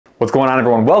What's going on,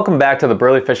 everyone? Welcome back to the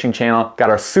BurlyFishing channel. Got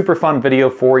our super fun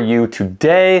video for you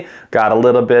today. Got a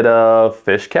little bit of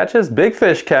fish catches, big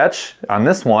fish catch on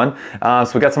this one.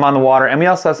 So we got some on the water, and we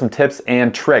also have some tips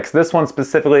and tricks. This one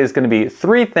specifically is going to be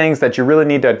 3 things that you really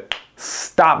need to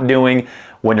stop doing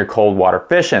when you're cold water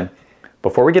fishing.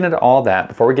 Before we get into all that,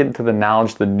 before we get into the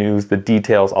knowledge, the news, the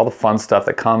details, all the fun stuff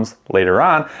that comes later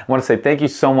on, I want to say thank you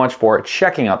so much for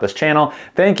checking out this channel.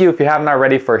 Thank you, if you haven't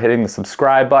already, for hitting the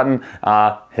subscribe button,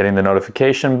 hitting the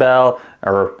notification bell,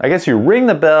 or I guess you ring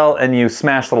the bell and you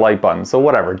smash the like button. So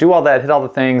whatever, do all that, hit all the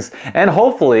things, and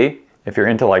hopefully, if you're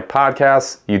into like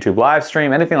podcasts, YouTube live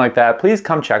stream, anything like that, please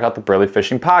come check out the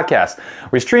BurlyFishing podcast.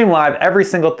 We stream live every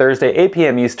single Thursday, 8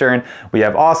 p.m. Eastern. We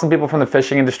have awesome people from the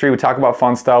fishing industry. We talk about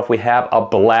fun stuff. We have a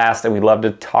blast, and we love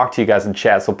to talk to you guys in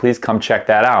chat, so please come check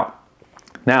that out.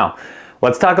 Now,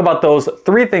 let's talk about those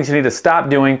 3 things you need to stop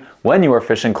doing when you are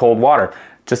fishing cold water.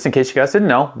 Just in case you guys didn't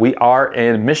know, we are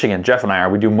in Michigan. Jeff and I are.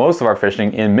 We do most of our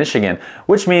fishing in Michigan,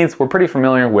 which means we're pretty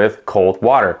familiar with cold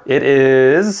water. It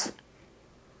is...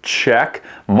 check,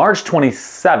 March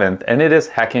 27th, and it is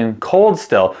heckin' cold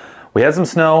still. We had some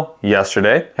snow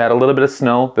yesterday, had a little bit of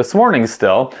snow this morning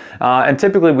still, and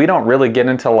typically we don't really get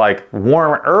into like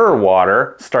warmer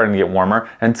water, starting to get warmer,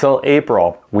 until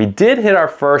April. We did hit our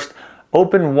first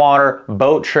open water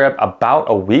boat trip about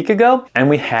a week ago, and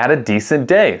we had a decent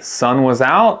day. Sun was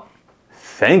out.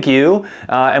 Thank you.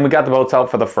 And we got the boats out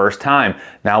for the first time.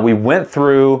 Now we went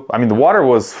through, I mean, the water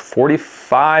was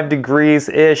 45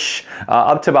 degrees-ish,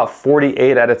 up to about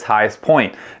 48 at its highest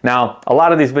point. Now, a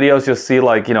lot of these videos you'll see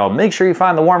like, you know, make sure you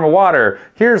find the warmer water.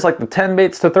 Here's like the 10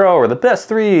 baits to throw, or the best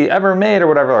 3 ever made, or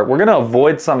whatever. We're gonna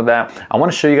avoid some of that. I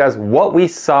wanna show you guys what we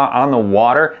saw on the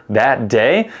water that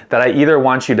day that I either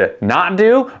want you to not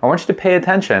do, or want you to pay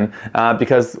attention,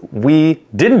 because we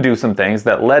didn't do some things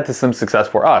that led to some success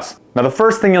for us. Now, the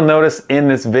first thing you'll notice in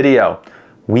this video,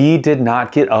 we did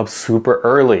not get up super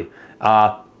early.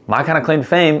 My kind of claim to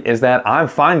fame is that I'm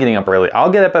fine getting up early.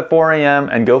 I'll get up at 4 a.m.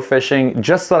 and go fishing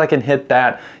just so that I can hit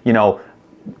that, you know,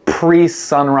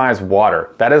 pre-sunrise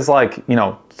water. That is like, you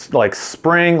know, like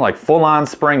spring, like full-on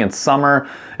spring and summer,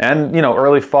 and, you know,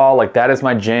 early fall. Like, that is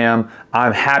my jam.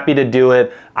 I'm happy to do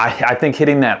it. I think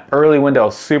hitting that early window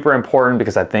is super important,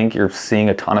 because I think you're seeing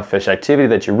a ton of fish activity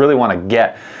that you really want to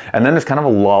get. And then there's kind of a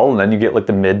lull, and then you get like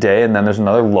the midday, and then there's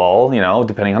another lull, you know,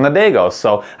 depending on the day goes.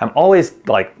 So I'm always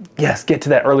like, yes, get to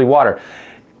that early water.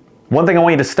 One thing I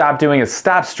want you to stop doing is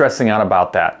stop stressing out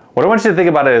about that. What I want you to think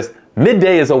about is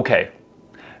midday is okay.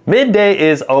 Midday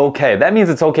is okay. That means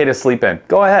it's okay to sleep in.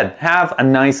 Go ahead, have a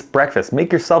nice breakfast.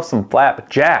 Make yourself some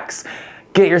flapjacks.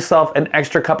 Get yourself an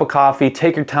extra cup of coffee.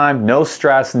 Take your time, no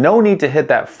stress, no need to hit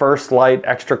that first light,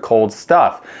 extra cold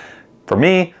stuff. For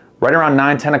me, right around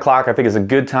 9, 10 o'clock, I think is a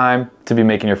good time to be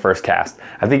making your first cast.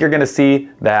 I think you're gonna see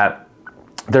that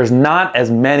there's not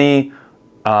as many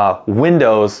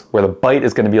windows where the bite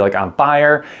is going to be like on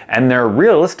fire, and there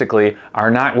realistically are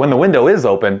not, when the window is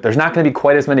open, there's not going to be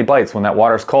quite as many bites when that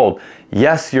water's cold.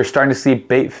 Yes, you're starting to see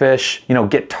bait fish, you know,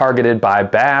 get targeted by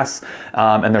bass,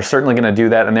 and they're certainly going to do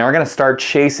that, and they are going to start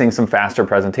chasing some faster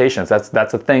presentations.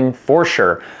 That's a thing for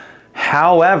sure.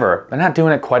 However, they're not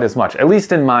doing it quite as much, at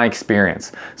least in my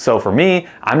experience. So for me,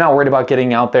 I'm not worried about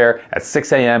getting out there at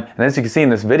 6 a.m. And as you can see in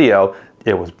this video,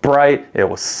 it was bright, it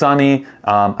was sunny.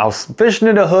 I was fishing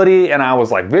in a hoodie, and I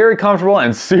was like very comfortable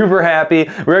and super happy.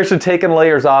 We were actually taking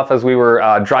layers off as we were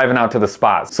driving out to the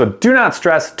spots. So do not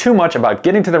stress too much about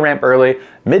getting to the ramp early.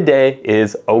 Midday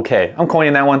is okay. I'm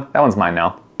coining that one. That one's mine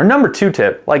now. Our number 2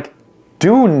 tip, like,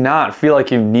 do not feel like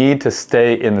you need to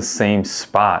stay in the same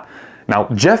spot. Now,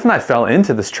 Jeff and I fell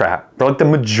into this trap for like the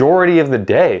majority of the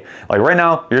day. Like right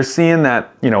now, you're seeing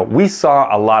that, you know, we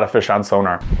saw a lot of fish on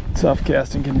sonar. Tough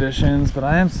casting conditions, but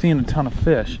I am seeing a ton of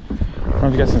fish. I don't know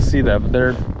if you guys can see that, but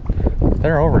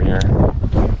they're over here.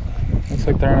 Looks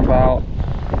like they're in about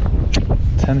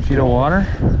 10 feet of water.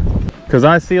 Because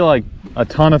I see like a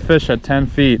ton of fish at 10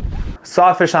 feet.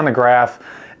 Saw fish on the graph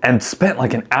and spent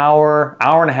like an hour,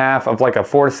 hour and a half of like a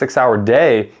 4 to 6 hour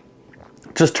day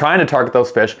just trying to target those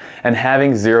fish and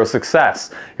having 0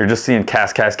 success. You're just seeing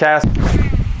cast, cast, cast.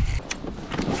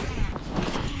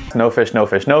 No fish, no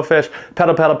fish, no fish.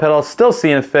 Pedal, pedal, pedal. Still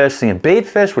seeing fish, seeing bait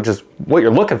fish, which is what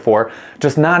you're looking for,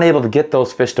 just not able to get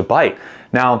those fish to bite.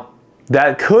 Now,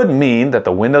 that could mean that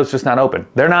the window's just not open.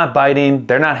 They're not biting,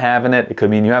 they're not having it. It could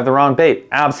mean you have the wrong bait.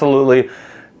 Absolutely.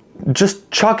 Just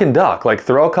chuck and duck. Like,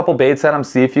 throw a couple baits at them,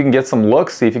 see if you can get some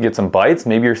looks, see if you get some bites.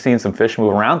 Maybe you're seeing some fish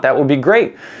move around. That would be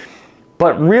great.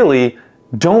 But really,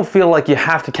 don't feel like you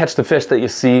have to catch the fish that you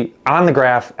see on the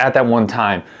graph at that one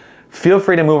time. feel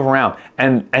free to move around.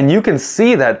 And you can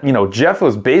see that, you know, Jeff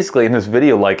was basically in this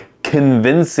video like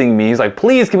convincing me. He's like,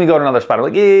 please, can we go to another spot? I'm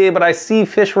like, yeah, but I see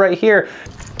fish right here.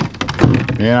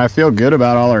 Yeah, I feel good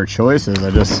about all our choices.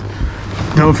 I just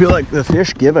don't feel like the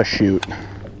fish give a shoot.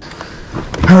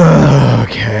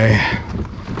 Okay.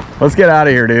 Let's get out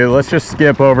of here, dude. Let's just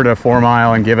skip over to 4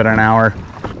 Mile and give it an hour.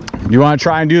 You want to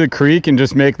try and do the creek and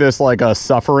just make this like a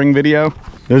suffering video?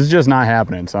 This is just not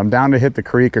happening. So I'm down to hit the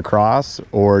creek across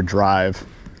or drive,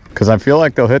 because I feel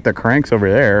like they'll hit the cranks over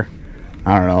there.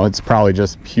 I don't know. It's probably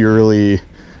just purely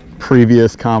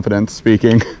previous confidence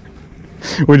speaking,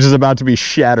 which is about to be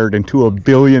shattered into a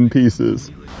billion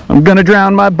pieces. I'm gonna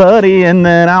drown my buddy and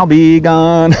then I'll be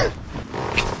gone.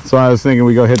 So I was thinking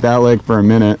we go hit that lake for a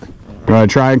minute. Do I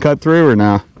try and cut through or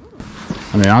no?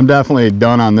 I mean, I'm definitely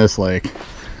done on this lake.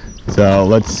 So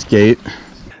let's skate.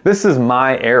 This is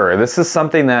my error. This is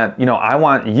something that, you know, I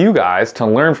want you guys to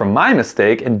learn from my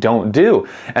mistake and don't do.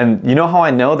 And you know how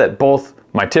I know that both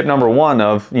my tip number 1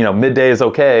 of, you know, midday is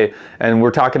okay, and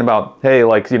we're talking about, hey,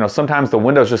 like, you know, sometimes the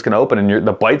window's just gonna open and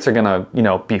the bites are gonna, you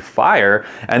know, be fire.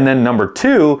 And then number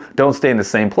 2, don't stay in the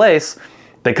same place.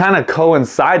 They kind of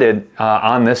coincided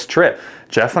on this trip.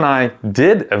 Jeff and I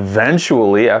did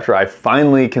eventually, after I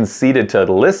finally conceded to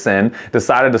listen,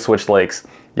 decided to switch lakes.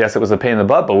 Yes, it was a pain in the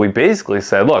butt, but we basically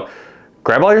said, look,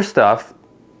 grab all your stuff,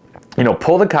 you know,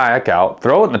 pull the kayak out,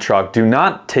 throw it in the truck, do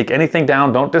not take anything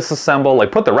down, don't disassemble,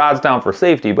 like put the rods down for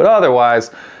safety, but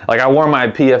otherwise, like I wore my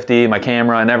PFD, my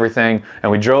camera and everything,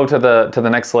 and we drove to the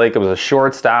next lake. It was a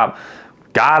short stop,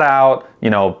 got out, you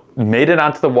know, made it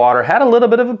onto the water, had a little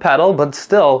bit of a pedal, but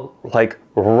still, like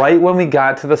right when we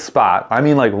got to the spot, I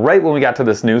mean like right when we got to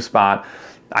this new spot,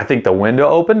 I think the window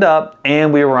opened up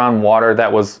and we were on water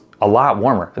that was a lot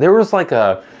warmer. There was like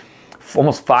a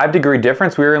almost 5-degree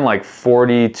difference. We were in like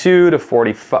 42 to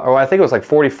 45, or I think it was like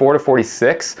 44 to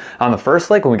 46 on the first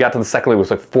lake. When we got to the second lake, it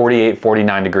was like 48,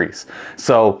 49 degrees.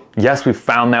 So yes, we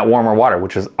found that warmer water,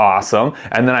 which is awesome.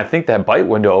 And then I think that bite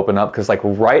window opened up because like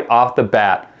right off the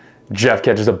bat, Jeff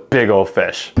catches a big old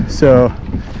fish. So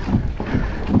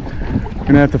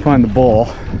gonna have to find the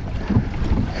bull,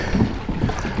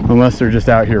 unless they're just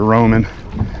out here roaming,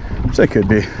 which they could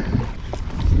be.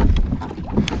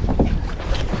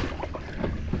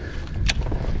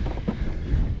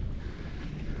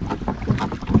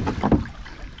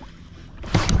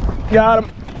 Got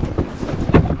him.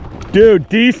 Dude,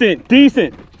 decent,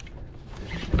 decent.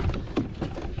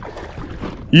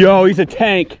 Yo, he's a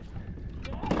tank.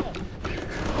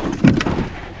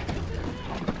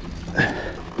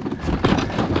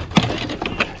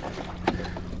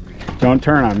 Don't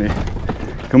turn on me.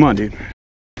 Come on, dude.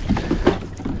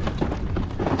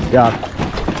 Got him.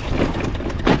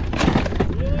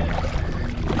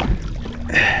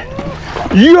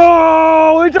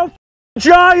 Yo, it's a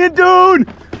giant, dude.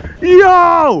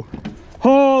 Yo!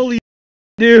 Holy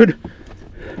dude.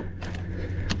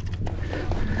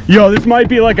 Yo, this might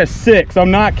be like a 6.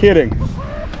 I'm not kidding.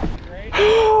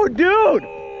 Oh, dude.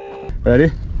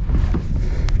 Ready?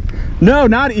 No,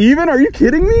 not even. Are you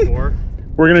kidding me? 4.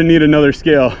 We're gonna need another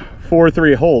scale.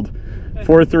 4-3. Hold.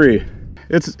 4-3.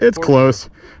 It's close.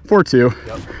 4-2.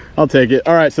 Yep. I'll take it.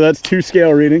 All right, so that's 2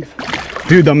 scale readings.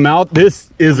 Dude, the mouth.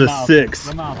 This is a 6.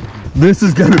 The mouth. This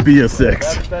is gonna be a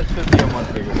 6. That should be a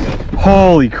much bigger fish.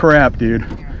 Holy crap, dude.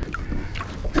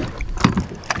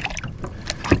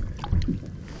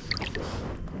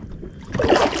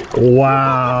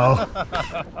 Wow.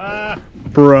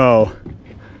 Bro.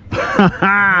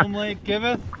 Home lake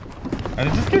giveth, and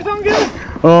it just keeps on giving.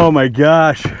 Oh my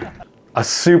gosh. A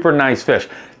super nice fish.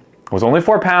 It was only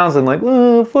 4 pounds and like,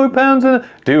 4 pounds.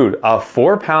 Dude, a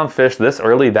 4-pound fish this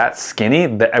early, that skinny,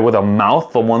 with a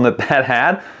mouth, the one that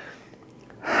had,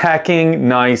 hecking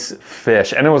nice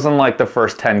fish. And it was in like the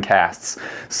first 10 casts.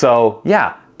 So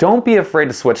yeah, don't be afraid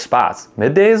to switch spots.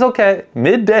 Midday is okay.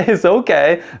 Midday is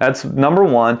okay. That's number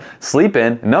 1. Sleep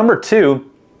in. Number 2,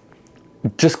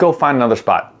 just go find another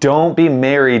spot. Don't be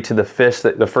married to the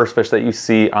first fish that you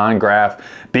see on graph.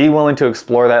 Be willing to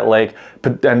explore that lake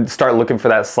and start looking for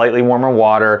that slightly warmer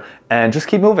water, and just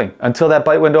keep moving until that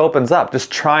bite window opens up. Just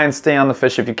try and stay on the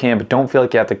fish if you can, but don't feel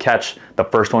like you have to catch the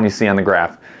first one you see on the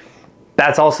graph.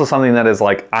 That's also something that is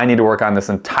like, I need to work on this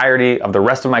entirety of the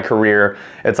rest of my career.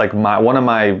 It's like one of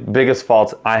my biggest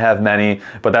faults. I have many,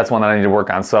 but that's one that I need to work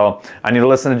on. So I need to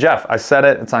listen to Jeff. I said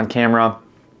it, it's on camera.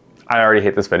 I already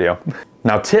hate this video.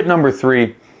 Now tip number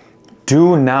 3,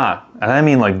 do not, and I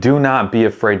mean like do not be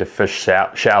afraid to fish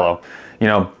shallow. You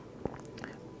know,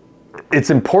 it's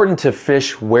important to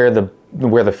fish where the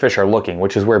where the fish are looking,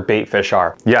 which is where bait fish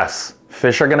are. Yes,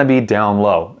 fish are gonna be down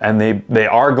low, and they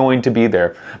are going to be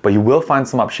there, but you will find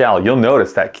some up shallow. You'll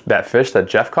notice that fish that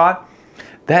Jeff caught,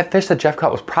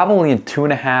 was probably in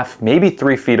 2.5, maybe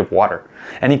 3 feet of water,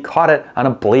 and he caught it on a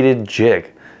bladed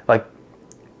jig. Like,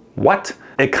 what?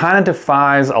 It kind of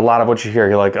defies a lot of what you hear.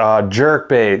 You're like, jerk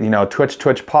bait, you know, twitch,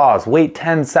 twitch, pause, wait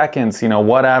 10 seconds, you know,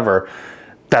 whatever.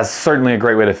 That's certainly a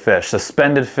great way to fish.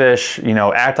 Suspended fish, you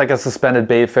know, act like a suspended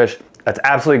bait fish. That's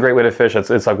absolutely a great way to fish.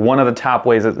 It's like one of the top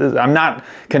ways. I'm not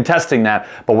contesting that,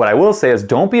 but what I will say is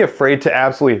don't be afraid to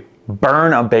absolutely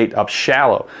burn a bait up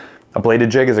shallow. A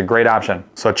bladed jig is a great option.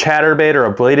 So a chatterbait or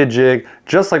a bladed jig,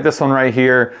 just like this one right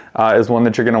here, is one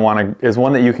that you're gonna wanna, is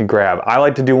one that you can grab. I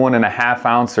like to do one in a 1/2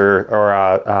 ounce or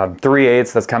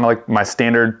 3/8. That's kind of like my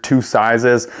standard 2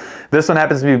 sizes. This one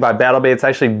happens to be by Battle Baits. I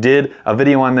actually did a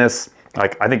video on this,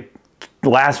 like I think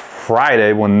last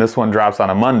Friday when this one drops on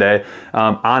a Monday,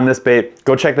 on this bait.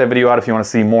 Go check that video out if you wanna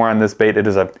see more on this bait. It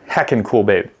is a heckin' cool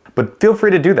bait. But feel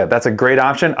free to do that. That's a great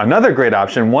option. Another great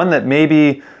option, one that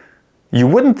maybe you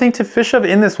wouldn't think to fish of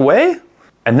in this way,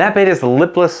 and that bait is the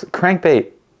lipless crankbait.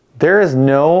 There is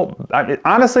no,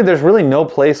 honestly, there's really no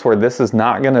place where this is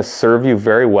not gonna serve you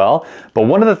very well, but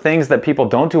one of the things that people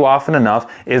don't do often enough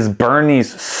is burn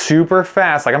these super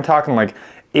fast, like I'm talking like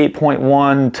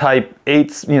 8.1 type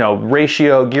 8, you know,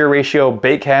 gear ratio,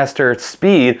 bait caster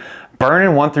speed,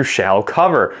 burning one through shallow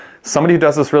cover. Somebody who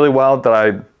does this really well that I,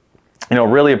 you know,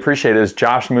 really appreciate is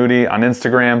Josh Moody on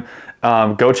Instagram.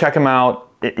 Go check him out.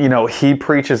 You know, he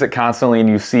preaches it constantly, and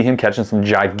you see him catching some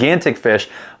gigantic fish,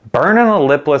 burning a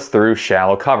lipless through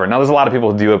shallow cover. Now, there's a lot of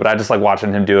people who do it, but I just like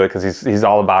watching him do it because he's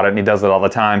all about it and he does it all the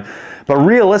time. But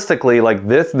realistically, like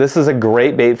this is a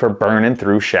great bait for burning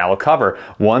through shallow cover.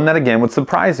 One that, again, would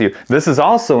surprise you. This is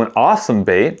also an awesome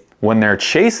bait when they're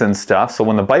chasing stuff. So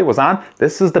when the bite was on,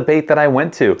 this is the bait that I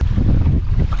went to.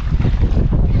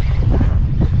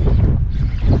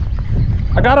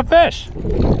 I got a fish.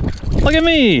 Look at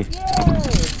me.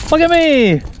 Look at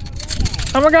me.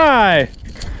 I'm a guy.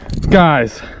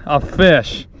 Guys, a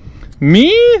fish.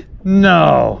 Me?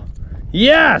 No.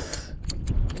 Yes.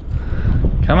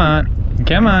 Come on.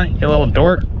 Come on, you little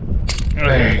dork.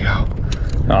 There you go.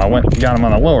 Oh, I got him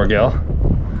on the lower gill.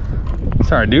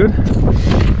 Sorry, dude.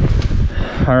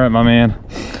 All right, my man.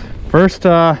 First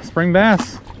spring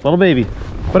bass, little baby,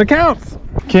 but it counts.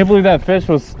 Can't believe that fish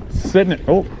was sitting.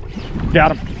 Oh,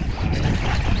 got him.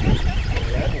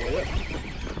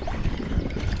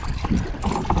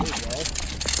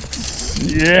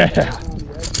 Yeah.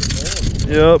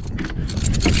 Yep.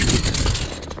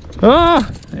 Ah,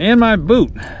 and my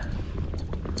boot.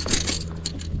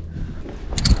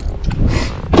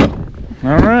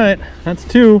 All right, that's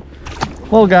 2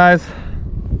 little guys.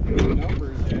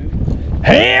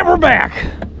 Hey, we're back.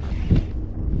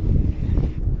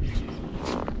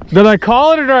 Did I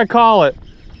call it or did I call it?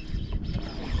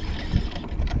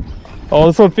 Oh,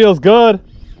 this one feels good.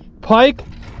 Pike?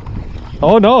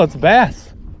 Oh no, it's a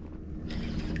bass.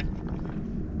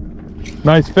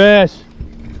 Nice fish.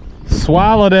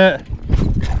 Swallowed it.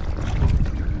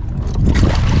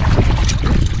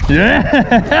 Yeah.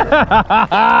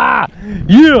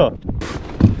 Yeah.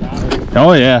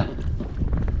 Oh yeah.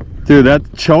 Dude, that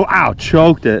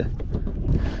choked it.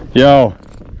 Yo,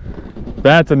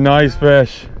 that's a nice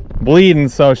fish. Bleeding,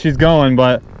 so she's going,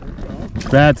 but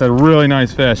that's a really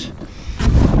nice fish.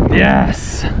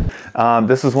 Yes.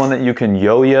 This is one that you can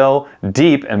yo-yo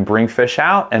deep and bring fish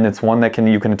out, and it's one that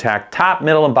you can attack top,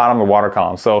 middle, and bottom of the water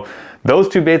column. So those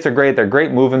 2 baits are great. They're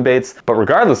great moving baits, but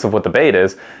regardless of what the bait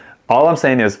is, all I'm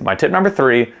saying is my tip number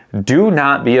 3, do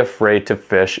not be afraid to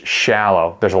fish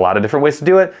shallow. There's a lot of different ways to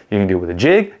do it. You can do it with a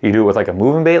jig, you can do it with like a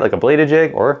moving bait, like a bladed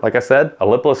jig, or like I said, a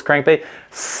lipless crankbait.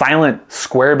 Silent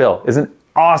square bill is an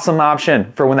awesome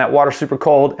option for when that water's super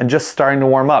cold and just starting to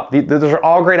warm up. Those are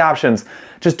all great options.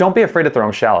 Just don't be afraid to throw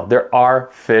them shallow. There are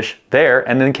fish there,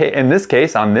 and in this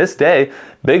case, on this day,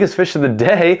 biggest fish of the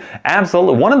day,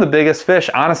 absolutely one of the biggest fish,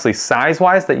 honestly,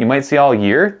 size-wise, that you might see all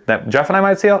year, that Jeff and I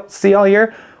might see all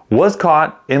year, was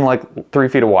caught in like 3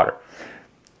 feet of water.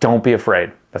 Don't be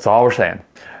afraid. That's all we're saying.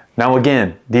 Now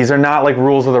again, these are not like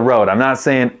rules of the road. I'm not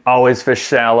saying always fish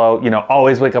shallow, you know,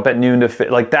 always wake up at noon to fish.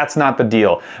 Like, that's not the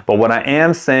deal. But what I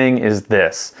am saying is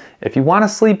this. If you want to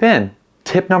sleep in,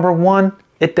 tip number 1,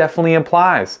 it definitely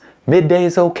applies. Midday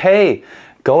is okay.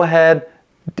 Go ahead.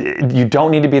 You don't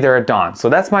need to be there at dawn. So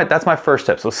that's my first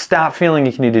tip. So stop feeling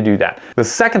you need to do that. The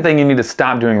second thing you need to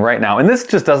stop doing right now, and this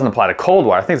just doesn't apply to cold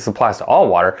water. I think this applies to all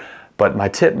water. But my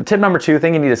tip number 2,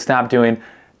 thing you need to stop doing,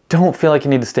 don't feel like you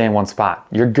need to stay in one spot.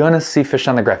 You're gonna see fish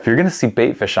on the graph. You're gonna see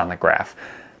bait fish on the graph.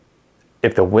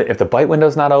 if the bite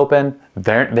window's not open,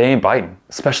 they ain't biting,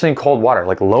 especially in cold water.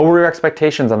 Like, lower your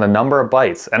expectations on the number of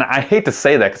bites. And I hate to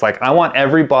say that, because like, I want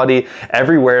everybody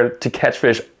everywhere to catch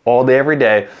fish all day, every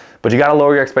day. But you got to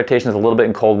lower your expectations a little bit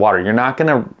in cold water. You're not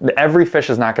gonna, every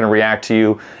fish is not gonna react to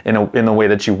you in the way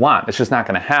that you want. It's just not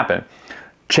gonna happen.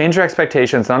 Change your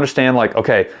expectations and understand, like,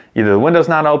 okay, either the window's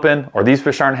not open or these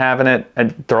fish aren't having it,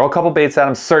 and throw a couple baits at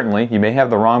them. Certainly, you may have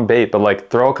the wrong bait, but like,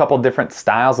 throw a couple different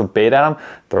styles of bait at them.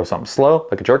 Throw something slow,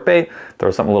 like a jerk bait.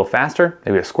 Throw something a little faster,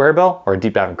 maybe a square bill or a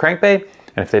deep diving crankbait.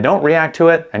 And if they don't react to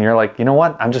it and you're like, you know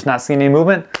what, I'm just not seeing any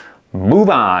movement, move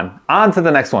on to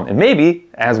the next one. And maybe,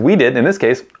 as we did in this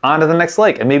case, on to the next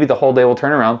lake. And maybe the whole day will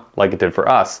turn around like it did for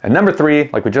us. And number 3,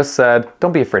 like we just said,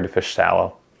 don't be afraid to fish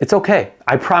shallow. It's okay.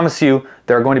 I promise you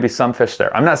there are going to be some fish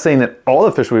there. I'm not saying that all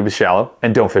the fish will be shallow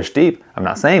and don't fish deep. I'm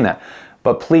not saying that.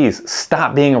 But please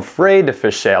stop being afraid to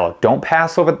fish shallow. Don't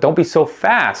pass over, don't be so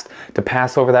fast to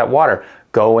pass over that water.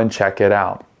 Go and check it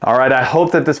out. All right, I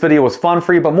hope that this video was fun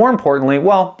for you, but more importantly,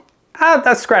 well,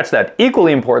 let's scratch that.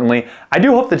 Equally importantly, I do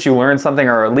hope that you learned something,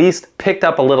 or at least picked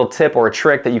up a little tip or a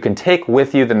trick that you can take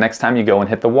with you the next time you go and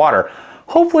hit the water.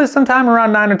 Hopefully sometime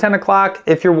around 9 or 10 o'clock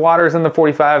if your water is in the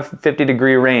 45-50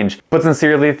 degree range. But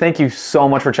sincerely, thank you so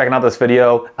much for checking out this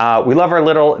video. We love our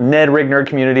little Ned Rig Nerd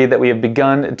community that we have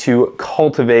begun to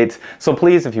cultivate. So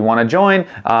please, if you want to join,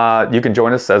 you can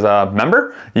join us as a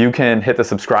member. You can hit the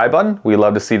subscribe button. We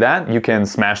love to see that. You can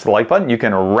smash the like button. You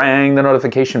can ring the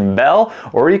notification bell,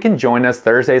 or you can join us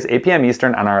Thursdays, 8 p.m.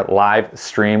 Eastern on our live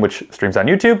stream, which streams on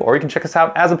YouTube, or you can check us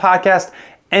out as a podcast.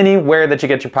 Anywhere that you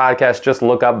get your podcast, just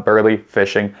look up Burly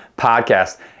Fishing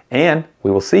Podcast. And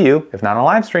we will see you, if not on a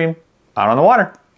live stream, out on the water.